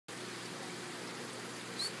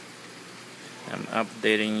I'm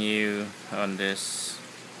updating you on this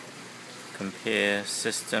compare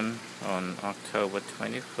system on October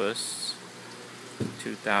 21st,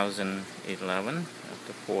 2011 of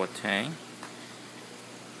the 4 tank.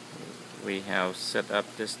 We have set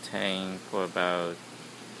up this tank for about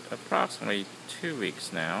approximately 2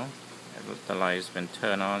 weeks now. The light has been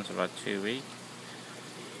turned on for about 2 weeks.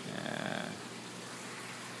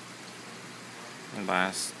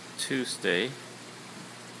 Last Tuesday,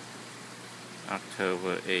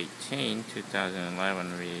 October 18,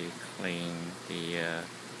 2011, we cleaned the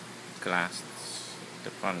glass, the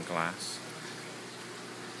front glass.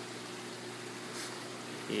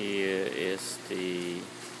 Here is the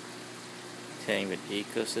tank with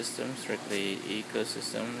EcoSystem, strictly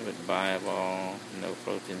EcoSystem with Bioball, no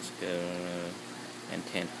protein skimmer, and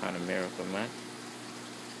 10-pound Miracle Mud.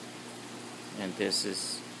 And this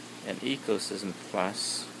is an EcoSystem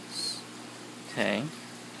Plus tank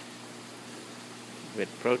with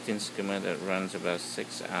protein skimmer that runs about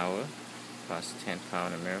 6 hours plus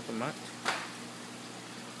 10-pound Miracle Mud.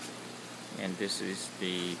 And this is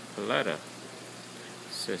the Paletta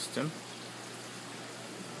system.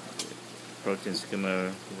 Protein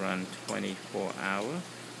skimmer run 24 hours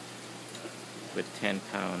with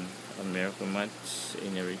 10-pound of Miracle Mud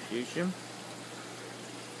in a refusion.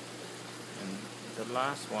 And the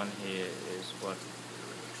last one here is what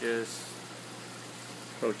just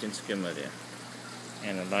protein skimmer there.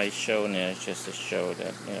 And the light shown there is just to show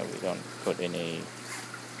that we don't put any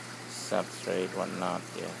substrate whatnot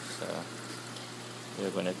there. So we're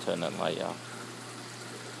going to turn the light off.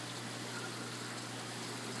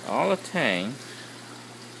 All the tank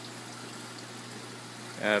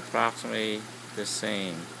are approximately the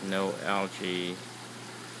same. No algae,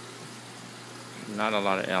 not a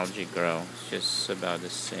lot of algae grow. It's just about the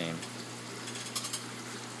same.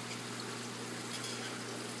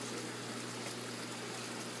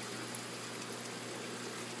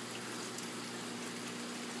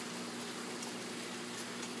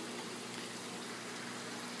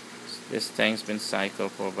 This tank's been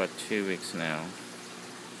cycled for about 2 weeks now.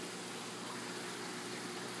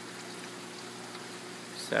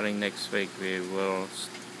 Starting next week, we will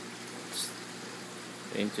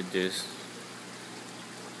introduce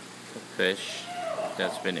a fish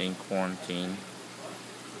that's been in quarantine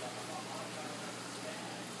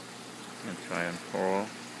and try and pour.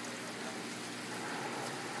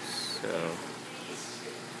 So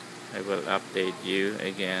I will update you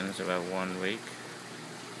again. It's about 1 week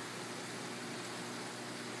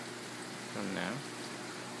from now.